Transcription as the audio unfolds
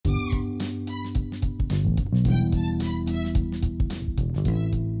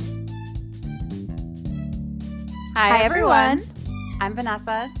Hi, everyone. I'm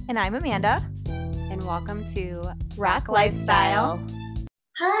Vanessa, And I'm Amanda. and welcome to ROC Lifestyle.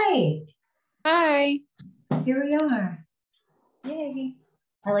 Hi, Hi. here we are. Yay.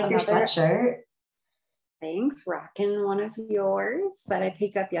 I like your Another- sweatshirt. Thanks. Rocking one of yours that I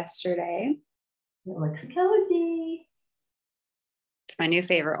picked up yesterday. It looks cozy. It's my new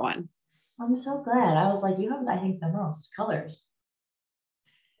favorite one. I'm so glad. I was like, you have, I think, the most colors.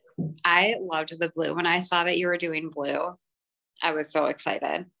 I loved the blue. When I saw that you were doing blue, I was so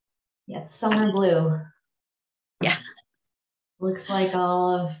excited. Yeah, it's summer blue. Yeah. Looks like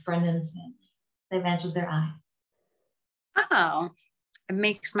all of Brendan's family. That matches their eye. Oh, it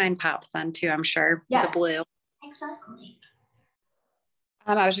makes mine pop then too, I'm sure. Yes. The blue. Exactly.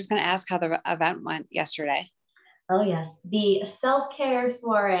 I was just going to ask how the event went yesterday. Oh, yes. The self-care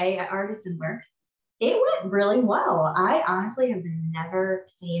soiree at Artisan Works. It went really well. I honestly have never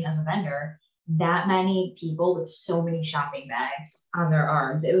seen as a vendor that many people with so many shopping bags on their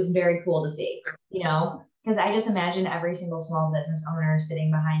arms. It was very cool to see, you know, because I just imagine every single small business owner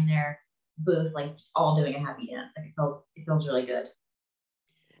sitting behind their booth, like all doing a happy dance. Like it feels really good.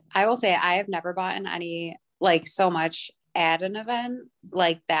 I will say I have never bought any like so much at an event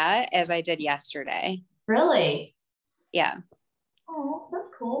like that as I did yesterday. Really? Yeah. Oh, that's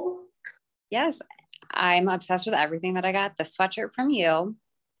cool. Yes. I'm obsessed with everything that I got. The sweatshirt from you,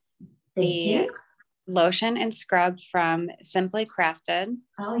 Thank the you. lotion and scrub from Simply Crafted.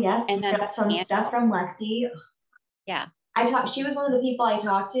 Oh, yes. And You then got some candle. stuff from Lexi. Yeah. She was one of the people I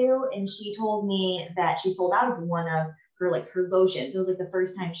talked to, and she told me that she sold out of one of her lotions. It was like the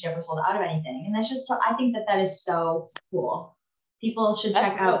first time she ever sold out of anything. And that's just, I think that is so cool. People should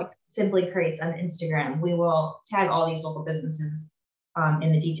That's check out Simply Crates on Instagram. We will tag all these local businesses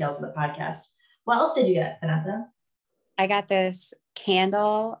in the details of the podcast. What else did you get, Vanessa? I got this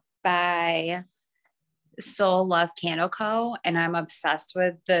candle by Soul Love Candle Co. And I'm obsessed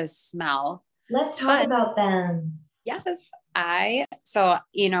with the smell. Let's talk about them. Yes. So,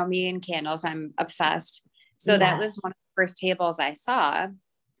 me and candles, I'm obsessed. So that was one of the first tables I saw.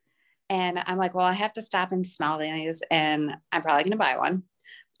 And I'm like, well, I have to stop and smell these and I'm probably going to buy one.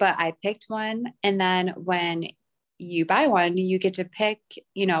 But I picked one. And then when you buy one, you get to pick,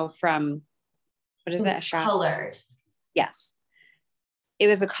 from, what is that shop? Colors. Yes. It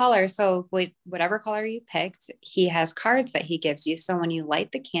was a color. So whatever color you picked, he has cards that he gives you. So when you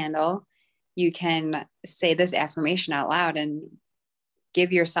light the candle, you can say this affirmation out loud and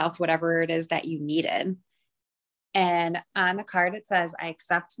give yourself whatever it is that you needed. And on the card, it says, I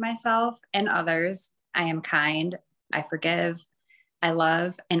accept myself and others. I am kind. I forgive. I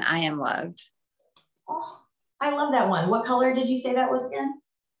love, and I am loved. Oh, I love that one. What color did you say that was again?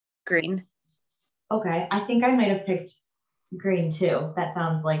 Green. Okay. I think I might have picked green too. That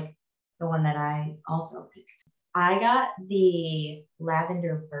sounds like the one that I also picked. I got the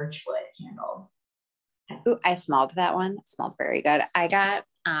lavender birchwood candle. Ooh, I smelled that one. It smelled very good. I got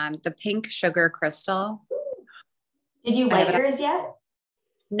the pink sugar crystal. Did you light yours yet?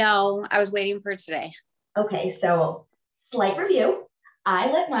 No, I was waiting for today. Okay, so slight review.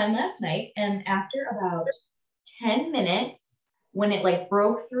 I lit mine last night, and after about 10 minutes, when it like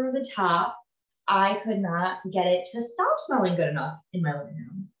broke through the top, I could not get it to stop smelling good enough in my living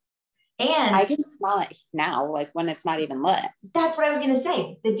room. And I can smell it now, like when it's not even lit. That's what I was going to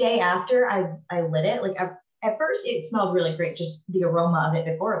say. The day after I lit it, like at first it smelled really great, just the aroma of it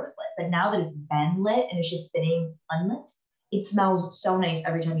before it was lit. But now that it's been lit and it's just sitting unlit, it smells so nice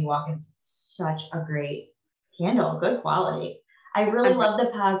every time you walk in. It's such a great candle, good quality. I really love the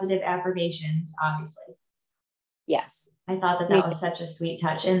positive affirmations, obviously. Yes. I thought that was such a sweet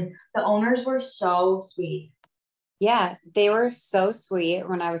touch. And the owners were so sweet. Yeah, they were so sweet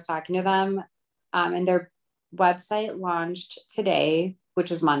when I was talking to them. And their website launched today,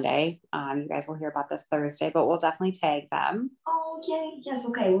 which is Monday. You guys will hear about this Thursday, but we'll definitely tag them. Oh, yay. Yes.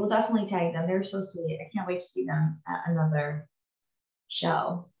 Okay. We'll definitely tag them. They're so sweet. I can't wait to see them at another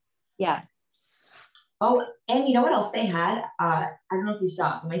show. Yeah. Oh, and you know what else they had? I don't know if you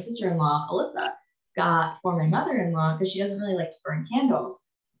saw it, but my sister-in-law, Alyssa, got for my mother-in-law, because she doesn't really like to burn candles.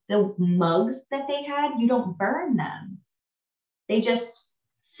 The mugs that they had, you don't burn them. They just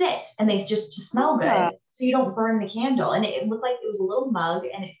sit and they just to smell good. So you don't burn the candle. And it looked like it was a little mug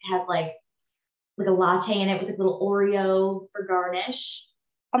and it had like a latte in it with a little Oreo for garnish.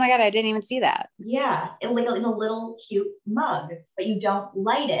 Oh my God, I didn't even see that. Yeah, in a little cute mug, but you don't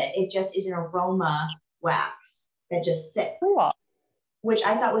light it. It just is an aroma wax that just sits. Cool. Which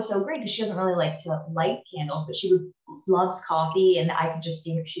I thought was so great because she doesn't really like to light candles, but she loves coffee, and I could just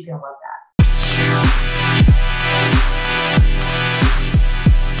see her. She's gonna love that.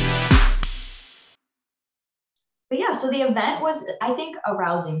 so the event was, I think, a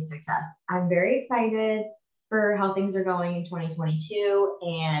rousing success. I'm very excited for how things are going in 2022.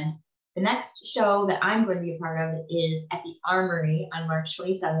 And the next show that I'm going to be a part of is at the Armory on March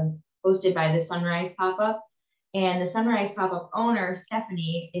 27th, hosted by the Sunrise Pop-Up. And the Sunrise Pop-Up owner,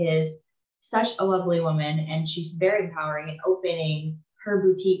 Stephanie, is such a lovely woman, and she's very empowering and opening her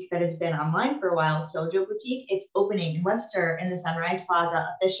boutique that has been online for a while, Sojo Boutique. It's opening in Webster in the Sunrise Plaza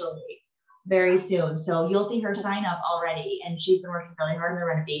officially very soon. So you'll see her sign up already, and she's been working really hard on the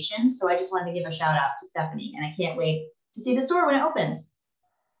renovation. So I just wanted to give a shout out to Stephanie, and I can't wait to see the store when it opens.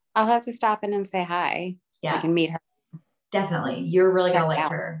 I'll have to stop in and say hi. Yeah, I can meet her. Definitely. You're really going to like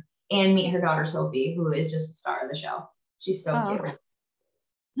out. her, and meet her daughter, Sophie, who is just the star of the show. She's so cute.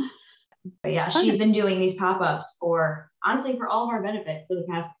 But yeah, she's been doing these pop-ups for, honestly, for all of our benefit for the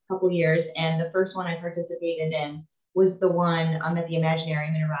past couple of years. And the first one I participated in was the one at the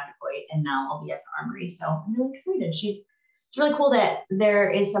Imaginarium in Irondequoit, and now I'll be at the Armory. So I'm really excited. It's really cool that there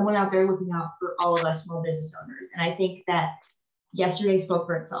is someone out there looking out for all of us small business owners. And I think that yesterday spoke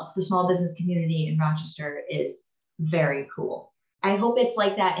for itself. The small business community in Rochester is very cool. I hope it's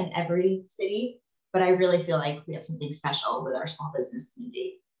like that in every city, but I really feel like we have something special with our small business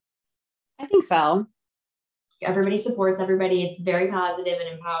community. I think so. Everybody supports everybody. It's very positive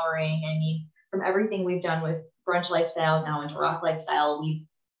and empowering. I mean, from everything we've done with Brunch Lifestyle now into ROC Lifestyle, we've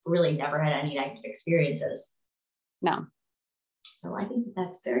really never had any negative experiences. No. So I think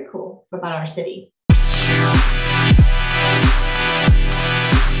that's very cool about our city.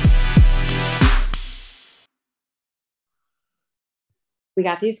 We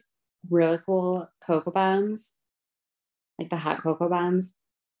got these really cool cocoa bombs, like the hot cocoa bombs.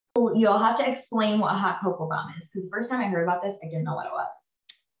 You'll have to explain what a hot cocoa bomb is, because the first time I heard about this, I didn't know what it was.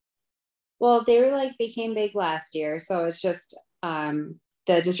 Well, they were became big last year. So it's just the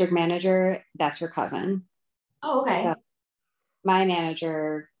district manager, that's her cousin. Oh, okay. So my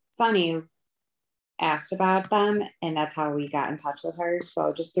manager, Sunny, asked about them, and that's how we got in touch with her.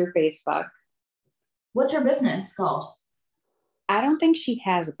 So just through Facebook. What's her business called? I don't think she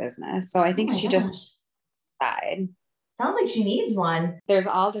has a business. So I think she just died. Sounds like she needs one. There's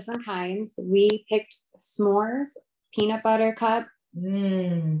all different kinds. We picked s'mores, peanut butter cup,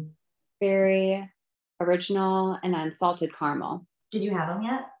 very original, and then salted caramel. Did you have them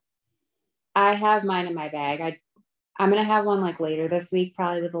yet? I have mine in my bag. I'm going to have one later this week,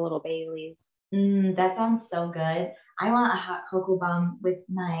 probably with a little Bailey's. That sounds so good. I want a hot cocoa bomb with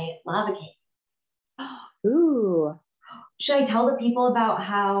my lava cake. Ooh. Should I tell the people about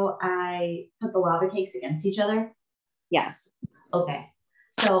how I put the lava cakes against each other? Yes. Okay.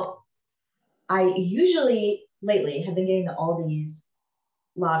 So I usually lately have been getting the Aldi's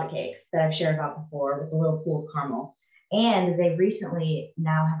lava cakes that I've shared about before with a little pool of caramel. And they recently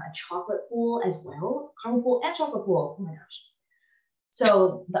now have a chocolate pool as well. Caramel pool and chocolate pool. Oh my gosh.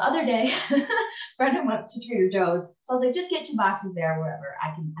 So the other day, Brenda went to Trader Joe's. So I was like, just get 2 boxes there, whatever.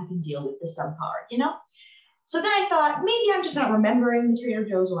 I can deal with this somehow, you know? So then I thought, maybe I'm just not remembering the Trader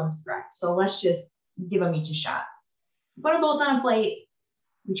Joe's ones correct. So let's just give them each a shot. Put them both on a plate.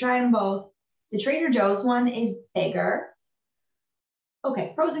 We tried them both. The Trader Joe's one is bigger.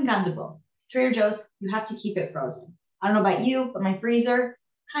 Okay, pros and cons of both. Trader Joe's, you have to keep it frozen. I don't know about you, but my freezer,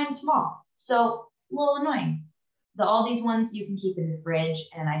 kind of small. So a little annoying. The Aldi's ones you can keep in the fridge,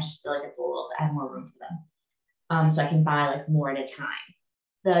 and I just feel like it's a little, I have more room for them. So I can buy more at a time.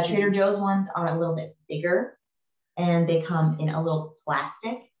 The Trader Joe's ones are a little bit bigger, and they come in a little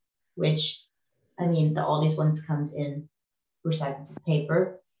plastic, which, I mean, the Aldi's ones comes in recyclable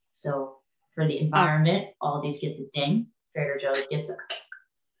paper. So for the environment, Aldi's gets a ding. Trader Joe's gets a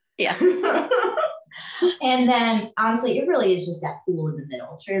yeah. And then honestly, it really is just that pool in the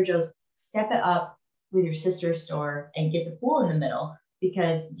middle. Trader Joe's, step it up with your sister's store and get the pool in the middle,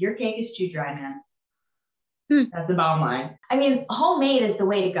 because your cake is too dry, man. That's the bottom line. I mean, homemade is the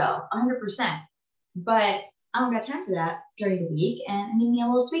way to go, 100%. But I don't got time for that during the week, and I need me a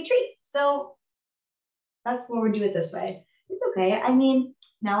little sweet treat. So that's why we do it this way. It's okay. I mean,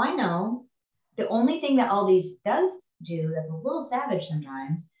 now I know the only thing that Aldi's does do that's a little savage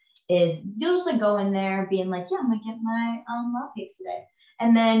sometimes is you'll just go in there being like, yeah, I'm gonna get my lava cakes today.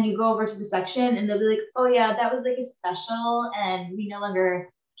 And then you go over to the section and they'll be like, oh yeah, that was a special and we no longer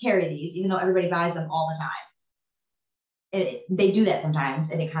carry these, even though everybody buys them all the time. They do that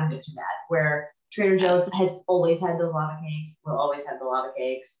sometimes, and it kind of makes me mad, where Trader Joe's has always had those lava cakes, will always have the lava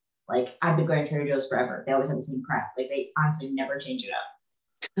cakes. I've been going to Trader Joe's forever. They always have the same crap. They honestly never change it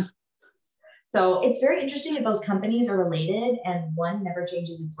up. So it's very interesting that those companies are related, and one never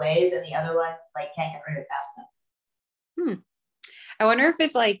changes its ways and the other one can't get rid of it fast enough. I wonder if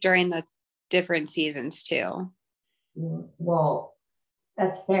it's during the different seasons too. Well,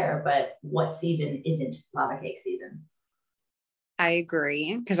 that's fair, but what season isn't lava cake season? I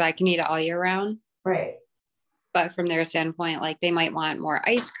agree because I can eat it all year round. Right. But from their standpoint, like they might want more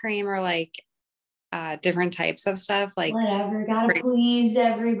ice cream or like different types of stuff. Like whatever, gotta please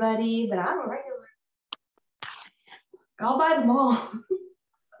everybody, but I'm a regular. I'll buy them all.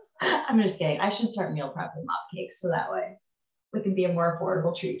 I'm just kidding. I should start meal prepping lava cakes so that way it can be a more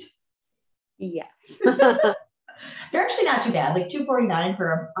affordable treat. Yes. They're actually not too bad, like $2.49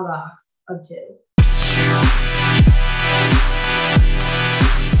 for a box of 2.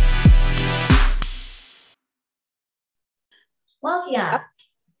 What else you got?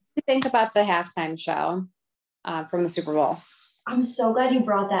 Think about the halftime show from the Super Bowl. I'm so glad you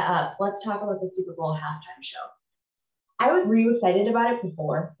brought that up. Let's talk about the Super Bowl halftime show. Were you excited about it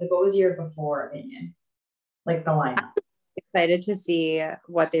before? Like, what was your before opinion? Like the lineup? Excited to see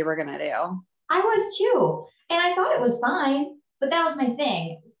what they were gonna do. I was too, and I thought it was fine, but that was my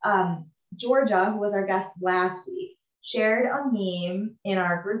thing. Georgia, who was our guest last week, shared a meme in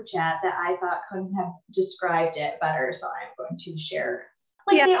our group chat that I thought couldn't have described it better, so I'm going to share.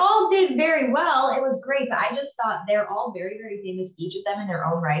 Like, they all did very well. It was great, but I just thought they're all very, very famous, each of them in their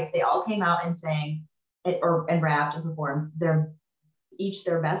own rights. They all came out and sang and rapped and performed their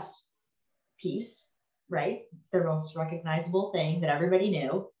best piece, right? Their most recognizable thing that everybody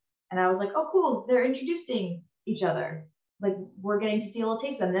knew. And I was like, oh, cool. They're introducing each other. Like, we're getting to see a little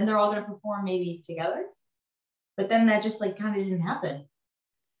taste of them. Then they're all going to perform maybe together. But then that just like kind of didn't happen.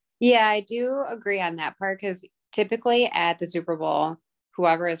 Yeah, I do agree on that part because typically at the Super Bowl,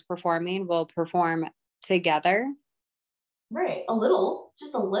 whoever is performing will perform together. Right.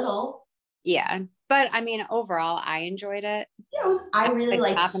 Just a little. Yeah. But I mean, overall, I enjoyed it. Yeah, I really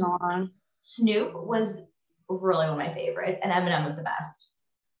liked along. Snoop was really one of my favorites, and Eminem was the best.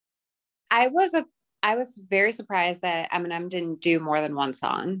 I was very surprised that Eminem didn't do more than one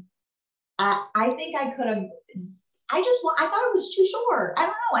song. I think I could have. I thought it was too short. I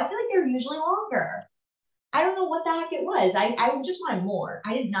don't know. I feel like they're usually longer. I don't know what the heck it was. I just wanted more.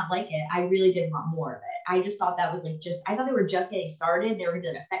 I did not like it. I really did want more of it. I just thought that was like I thought they were just getting started. They were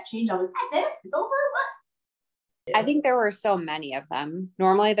doing a set change. I was like, that's it. It's over. What? I think there were so many of them.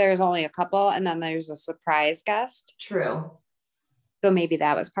 Normally there's only a couple and then there's a surprise guest. True. So maybe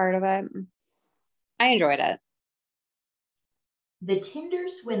that was part of it. I enjoyed it. The Tinder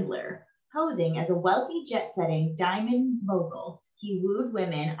swindler, posing as a wealthy jet-setting diamond mogul, he wooed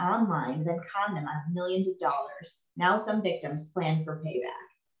women online, then conned them out of millions of dollars. Now some victims plan for payback.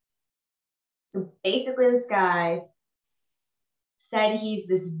 So basically this guy said he's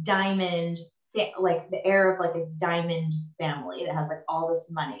this diamond, like the heir of like this diamond family that has like all this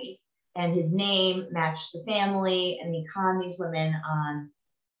money. And his name matched the family, and he conned these women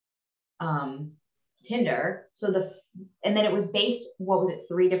on Tinder. And then it was based,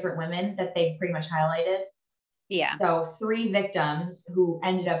 3 different women that they pretty much highlighted. Yeah. So 3 victims who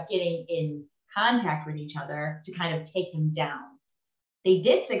ended up getting in contact with each other to kind of take him down. They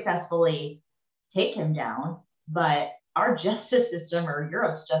did successfully take him down, but our justice system, or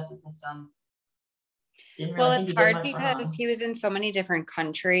Europe's justice system, didn't really it's hard because he was in so many different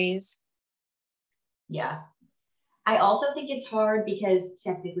countries. Yeah. I also think it's hard because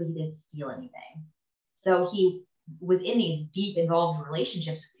technically he didn't steal anything. So he was in these deep involved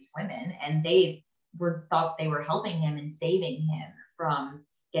relationships with these women, and they thought they were helping him and saving him from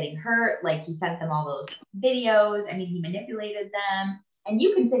getting hurt. Like, he sent them all those videos. I mean, he manipulated them. And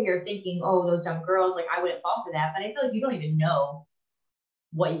you can sit here thinking, oh, those dumb girls, like, I wouldn't fall for that. But I feel like you don't even know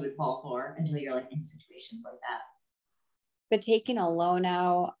what you would fall for until you're like in situations like that. But taking a loan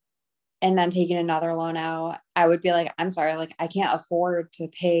out and then taking another loan out, I would be like, I'm sorry, like I can't afford to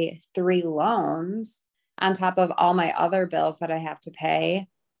pay 3 loans on top of all my other bills that I have to pay.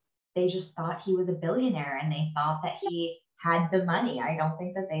 They just thought he was a billionaire, and they thought that he had the money. I don't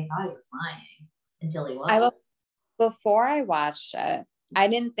think that they thought he was lying until he was. Before I watched it, I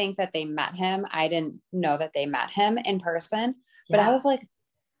didn't think that they met him. I didn't know that they met him in person, but I was like,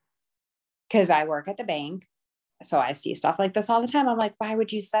 because I work at the bank, so I see stuff like this all the time. I'm like, why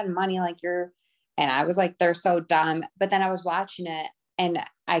would you send money and I was like, they're so dumb. But then I was watching it and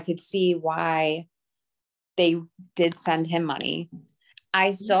I could see why they did send him money.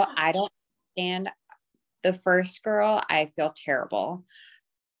 I don't understand the first girl. I feel terrible.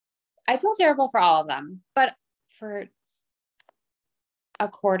 I feel terrible for all of them, but for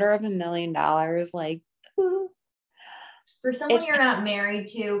 $250,000, like, for someone you're not married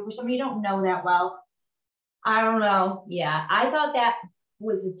to, for someone you don't know that well, I don't know. Yeah, I thought that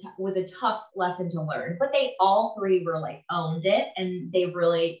was a tough lesson to learn, but they all three were like owned it, and they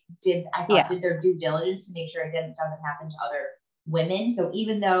really did. I thought did their due diligence to make sure it doesn't happen to other women. So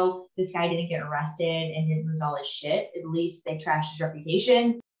even though this guy didn't get arrested and didn't lose all his shit, at least they trashed his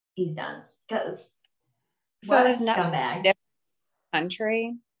reputation. He's done. Because so is scumbag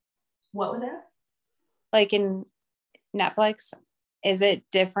country? What was that? Like in Netflix, is it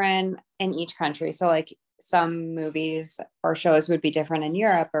different in each country? So like some movies or shows would be different in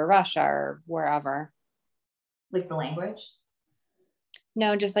Europe or Russia or wherever. Like the language?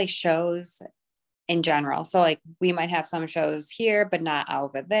 No, just like shows in general. So like we might have some shows here, but not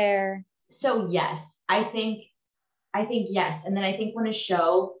over there. So yes, I think yes. And then I think when a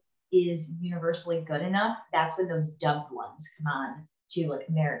show is universally good enough, that's when those dubbed ones come on to like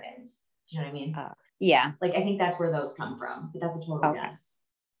Americans. Do you know what I mean? Yeah. Like I think that's where those come from, but that's a total guess.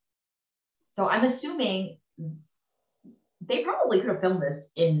 So I'm assuming they probably could have filmed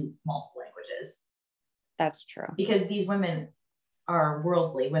this in multiple languages. That's true. Because these women are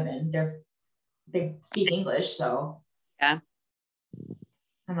worldly women. They speak English, so yeah.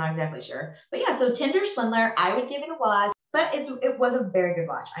 I'm not exactly sure. But yeah, so Tinder Swindler, I would give it a watch, but it was a very good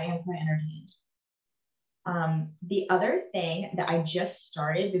watch. I am quite entertained. The other thing that I just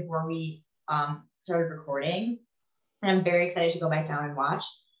started before we started recording, and I'm very excited to go back down and watch.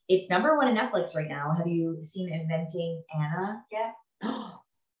 It's number 1 in Netflix right now. Have you seen Inventing Anna yet?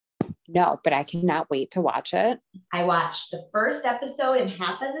 No, but I cannot wait to watch it. I watched the first episode and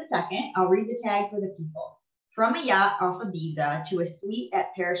half of the second. I'll read the tag for the people. From a yacht off Ibiza to a suite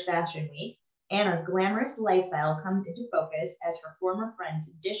at Paris Fashion Week, Anna's glamorous lifestyle comes into focus as her former friends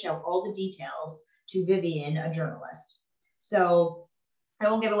dish out all the details to Vivian, a journalist. So I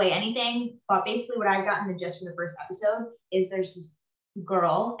won't give away anything, but basically what I've gotten the gist from the first episode is there's this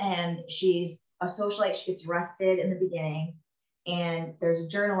girl and she's a socialite. She gets arrested in the beginning, and there's a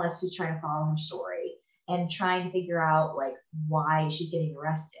journalist who's trying to follow her story and trying to figure out like why she's getting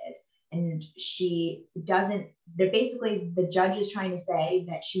arrested. And she doesn't, they're basically, the judge is trying to say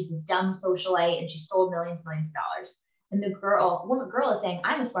that she's this dumb socialite and she stole millions of dollars. And the girl is saying,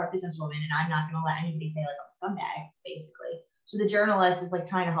 I'm a smart businesswoman and I'm not going to let anybody say like I'm a scumbag, basically. So the journalist is like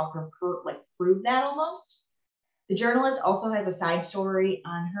trying to help her prove that almost. The journalist also has a side story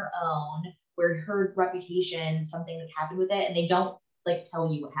on her own where her reputation, something that happened with it, and they don't like tell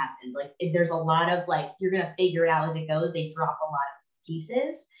you what happened. Like there's a lot of like, you're going to figure it out as it goes. They drop a lot of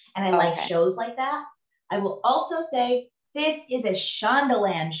pieces. And I like shows like that. I will also say this is a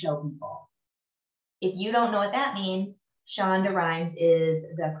Shondaland show, people. If you don't know what that means, Shonda Rhimes is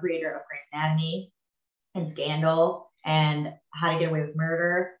the creator of Grey's Anatomy and Scandal and How to Get Away with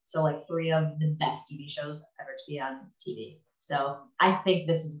Murder. So like 3 of the best TV shows ever to be on TV. So I think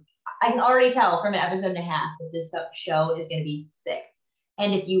I can already tell from an episode and a half that this show is going to be sick.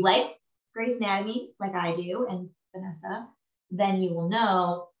 And if you like Grey's Anatomy, like I do, and Vanessa, then you will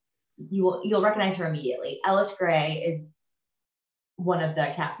know, you'll recognize her immediately. Ellis Gray is one of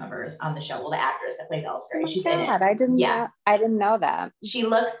the cast members on the show. Well, the actress that plays Ellis Gray. She's in it. I didn't know that. She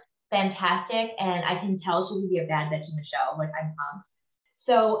looks fantastic, and I can tell she would be a bad bitch in the show. Like, I'm pumped.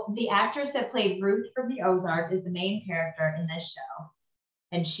 So the actress that played Ruth from the Ozark is the main character in this show,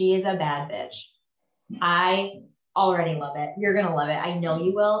 and she is a bad bitch. I already love it. You're gonna love it. I know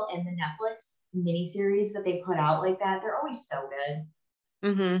you will. And the Netflix miniseries that they put out like that, they're always so good.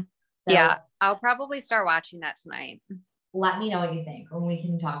 Mm-hmm. So, yeah, I'll probably start watching that tonight. Let me know what you think, and we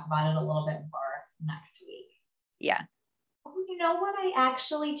can talk about it a little bit more next week. Yeah. Oh, you know what I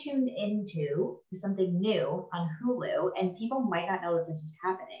actually tuned into? Something new on Hulu, and people might not know that this is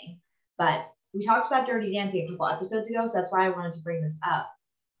happening, but we talked about Dirty Dancing a couple episodes ago, so that's why I wanted to bring this up.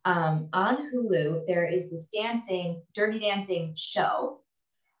 On Hulu, there is this Dirty Dancing show,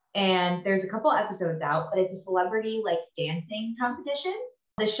 and there's a couple episodes out, but it's a celebrity like dancing competition.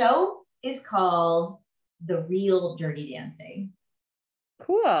 The show is called The Real Dirty Dancing.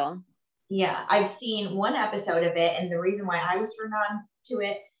 Cool. Yeah, I've seen one episode of it, and the reason why I was turned on to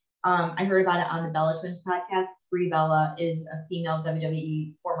it, I heard about it on the Bella Twins podcast. Brie Bella is a female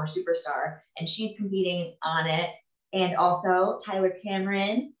WWE former superstar, and she's competing on it. And also Tyler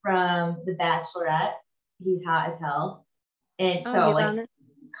Cameron from The Bachelorette. He's hot as hell. And so, like,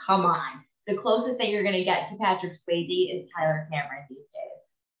 come on. The closest that you're going to get to Patrick Swayze is Tyler Cameron these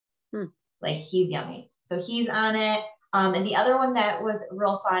days. Like, he's yummy. So he's on it. And the other one that was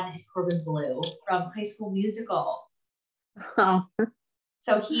real fun is Corbin Bleu from High School Musical. Oh.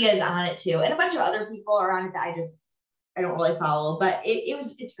 So he is on it too. And a bunch of other people are on it that I don't really follow, but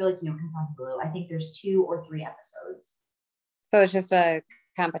it's really cute. It's on Blue. I think there's 2 or 3 episodes. So it's just a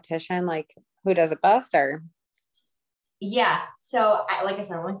competition, like who does it best, or? Yeah. So, like I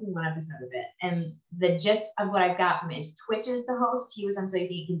said, I've only seen one episode of it, and the gist of what I've got from it is Twitch is the host. He was on So You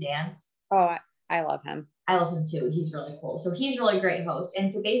Think You Can Dance. Oh, I love him. I love him too. He's really cool. So he's really great host.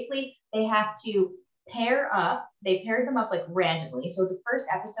 And so basically, they have to pair up. They paired them up like randomly. So the first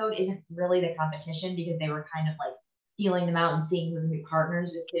episode isn't really the competition because they were kind of like feeling them out and seeing who was going to be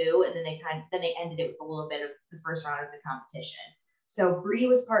partners with who. And then they ended it with a little bit of the first round of the competition. So Bree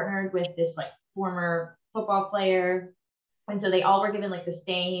was partnered with this like former football player. And so they all were given like the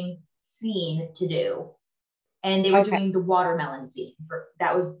same scene to do. And they were doing the watermelon scene.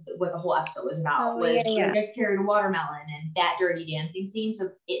 That was what the whole episode was about. They carried a watermelon and that dirty dancing scene. So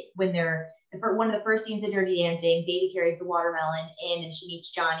when they're one of the first scenes of Dirty Dancing, Baby carries the watermelon in and she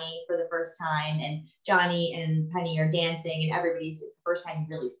meets Johnny for the first time. And Johnny and Penny are dancing and it's the first time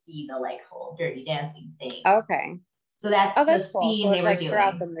you really see the like whole Dirty Dancing thing. Okay. So that's the cool. scene so they it's were like doing.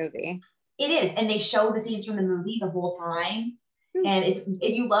 Throughout the movie. It is. And they show the scenes from the movie the whole time. And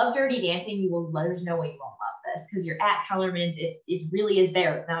if you love Dirty Dancing, there's no way you won't love this because you're at Kellerman's. It really is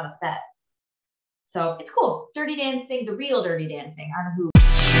there. It's not a set. So it's cool. Dirty Dancing, the real Dirty Dancing on Hulu.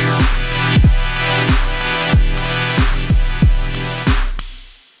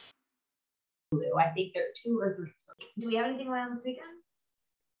 I think there are 2 or 3. So do we have anything going on this weekend?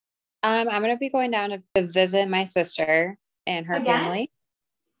 I'm going to be going down to visit my sister and her family.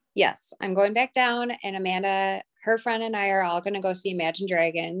 Yes, I'm going back down, and Amanda, her friend, and I are all going to go see Imagine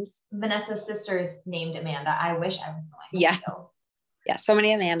Dragons. Vanessa's sister is named Amanda. I wish I was going. Yeah. Yeah, so many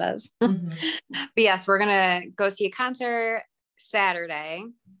Amandas. Mm-hmm. But yes, we're going to go see a concert Saturday,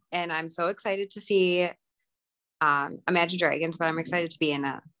 and I'm so excited to see Imagine Dragons, but I'm excited to be in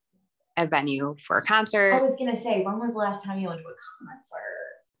a venue for a concert. I was going to say, when was the last time you went to a concert?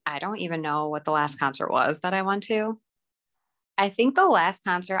 I don't even know what the last concert was that I went to. I think the last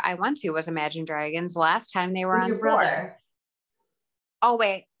concert I went to was Imagine Dragons. Last time they were on tour. Brother. Oh,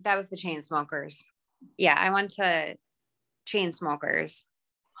 wait, that was the Chainsmokers. Yeah, I went to Chainsmokers.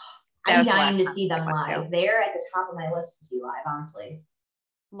 I'm dying to see them live. They're at the top of my list to see live, honestly.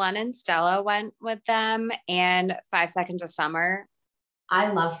 Len and Stella went with them, and 5 Seconds of Summer.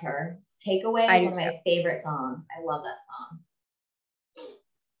 I love her. Takeaway is one of my favorite songs. I love that song.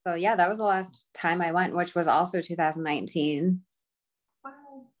 So yeah, that was the last time I went, which was also 2019. Wow,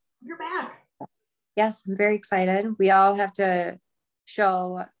 you're back. Yes, I'm very excited. We all have to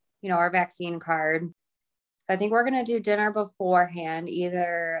show, our vaccine card. So I think we're going to do dinner beforehand,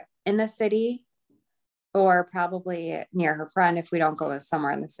 either in the city or probably near her friend if we don't go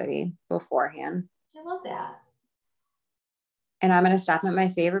somewhere in the city beforehand. I love that. And I'm going to stop at my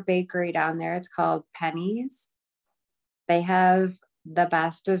favorite bakery down there. It's called Penny's. They have the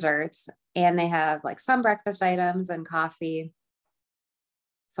best desserts, and they have like some breakfast items and coffee.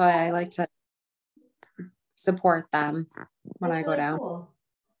 So I like to support them when I go down. Cool.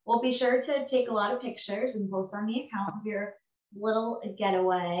 Well, be sure to take a lot of pictures and post on the account of your little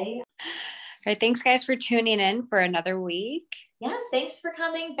getaway. All right. Thanks, guys, for tuning in for another week. Yes. Thanks for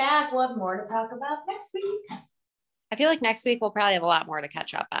coming back. We'll have more to talk about next week. I feel like next week we'll probably have a lot more to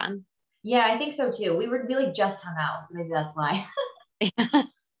catch up on. Yeah, I think so too. We like just hung out, so maybe that's why.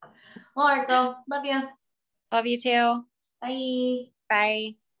 All right, girl. Love you. Love you too. Bye.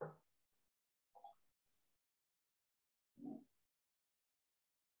 Bye.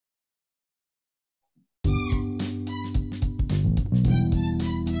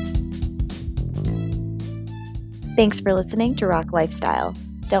 Thanks for listening to Rock Lifestyle.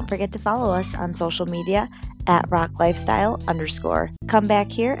 Don't forget to follow us on social media at @rocklifestyle_. Come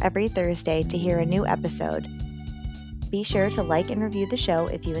back here every Thursday to hear a new episode. Be sure to like and review the show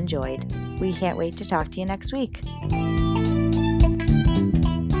if you enjoyed. We can't wait to talk to you next week.